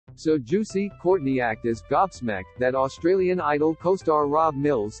So juicy, Courtney Act is gobsmacked that Australian Idol co-star Rob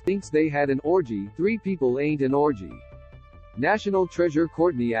Mills thinks they had an orgy. 3 people ain't an orgy. National treasure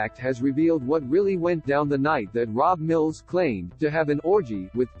Courtney Act has revealed what really went down the night that Rob Mills claimed to have an orgy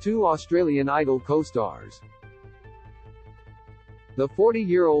with 2 Australian Idol co-stars. The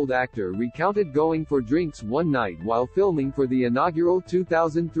 40-year-old actor recounted going for drinks one night while filming for the inaugural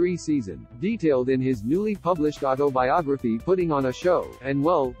 2003 season, detailed in his newly published autobiography Putting on a Show, and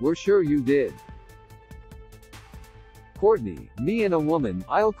well, we're sure you did. Courtney, me and a woman,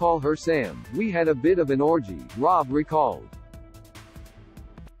 I'll call her Sam, we had a bit of an orgy, Rob recalled.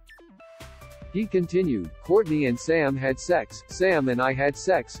 He continued, Courtney and Sam had sex, Sam and I had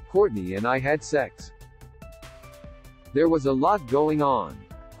sex, Courtney and I had sex. There was a lot going on.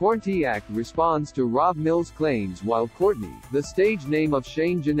 Courtney Act responds to Rob Mills' claims while Courtney, the stage name of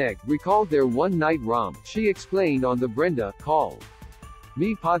Shane Jeanette, recalled their one-night romp. She explained on the Brenda Called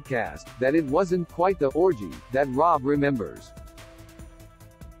Me podcast that it wasn't quite the orgy that Rob remembers.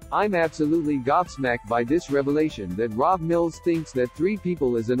 I'm absolutely gobsmacked by this revelation that Rob Mills thinks that 3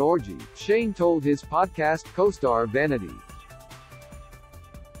 people is an orgy, Shane told his podcast co-star Vanity.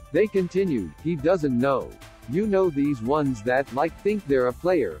 They continued, he doesn't know. You know these ones that, think they're a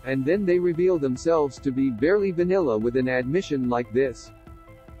player, and then they reveal themselves to be barely vanilla with an admission like this.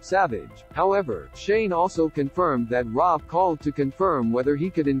 Savage. However, Shane also confirmed that Rob called to confirm whether he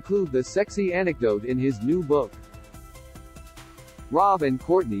could include the sexy anecdote in his new book. Rob and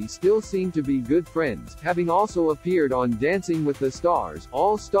Courtney still seem to be good friends, having also appeared on Dancing with the Stars,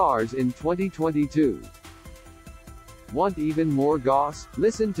 All Stars in 2022. Want even more goss?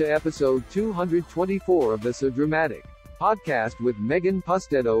 Listen to episode 224 of the So Dramatic podcast with Megan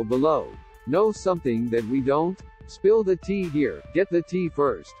Pustetto below. Know something that we don't? Spill the tea here, get the tea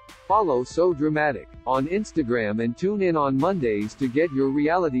first. Follow So Dramatic on Instagram and tune in on Mondays to get your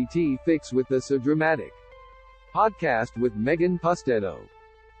reality tea fix with the So Dramatic podcast with Megan Pustetto.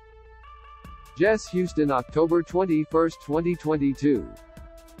 Jess Houston, October 21, 2022.